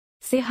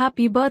say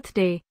happy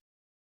birthday.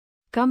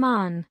 Come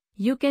on,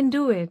 you can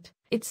do it.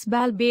 It's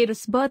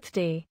Balbear's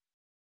birthday.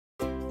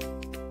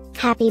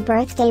 Happy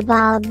birthday,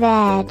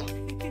 Balbert.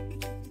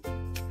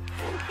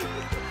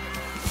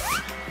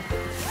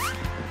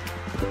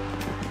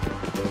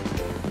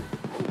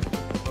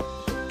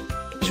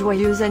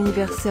 Joyeux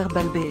anniversaire,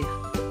 Balbert.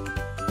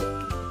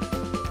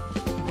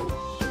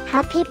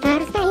 Happy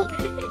birthday,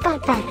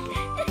 Balbert.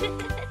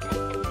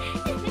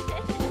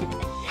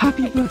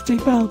 Happy birthday,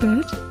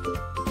 Balbert.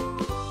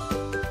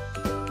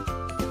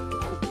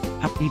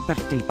 Happy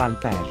birthday,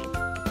 Balbert.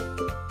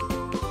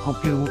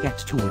 Hope you get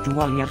to do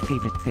all your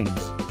favorite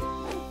things.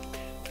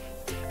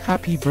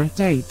 Happy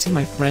birthday to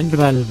my friend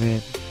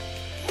Balbert.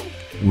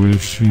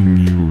 Wishing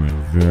you a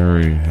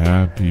very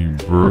happy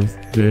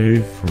birthday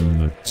from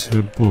the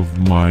tip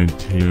of my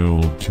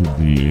tail to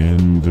the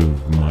end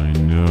of my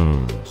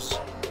nose.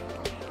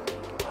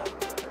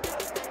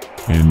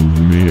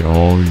 And may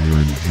all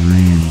your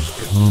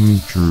dreams come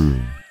true.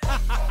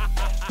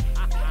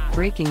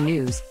 Breaking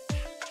news.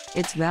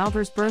 It's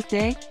Balbert's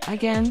birthday,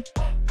 again?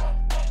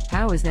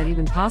 How is that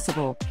even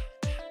possible?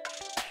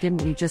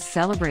 Didn't we just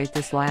celebrate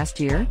this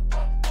last year?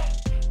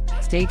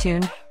 Stay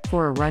tuned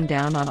for a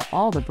rundown on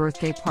all the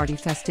birthday party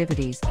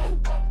festivities.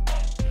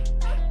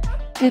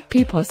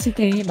 Happy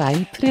birthday,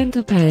 my friend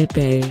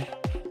Balbert.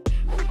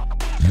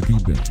 Happy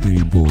birthday,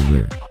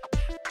 Balbert.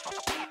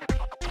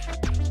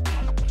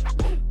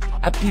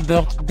 Happy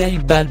birthday,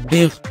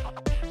 Balbert.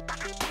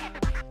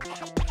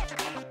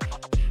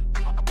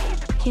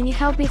 Can you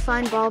help me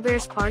find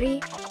Balbear's party?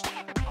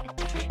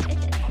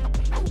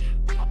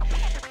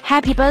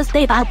 Happy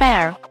birthday,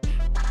 Balbert.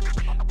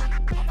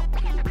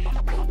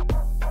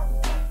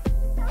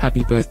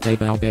 Happy birthday,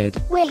 Balbert.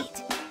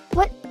 Wait,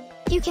 what?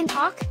 You can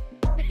talk?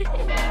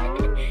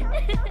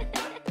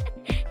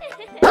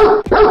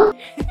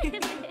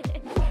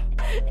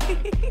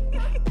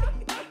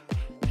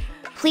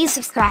 Please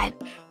subscribe,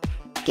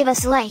 give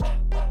us a like,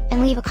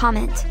 and leave a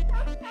comment.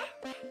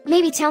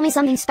 Maybe tell me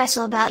something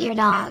special about your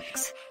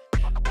dogs.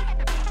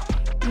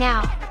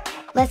 Now,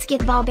 let's get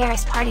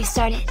Balbear's party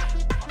started.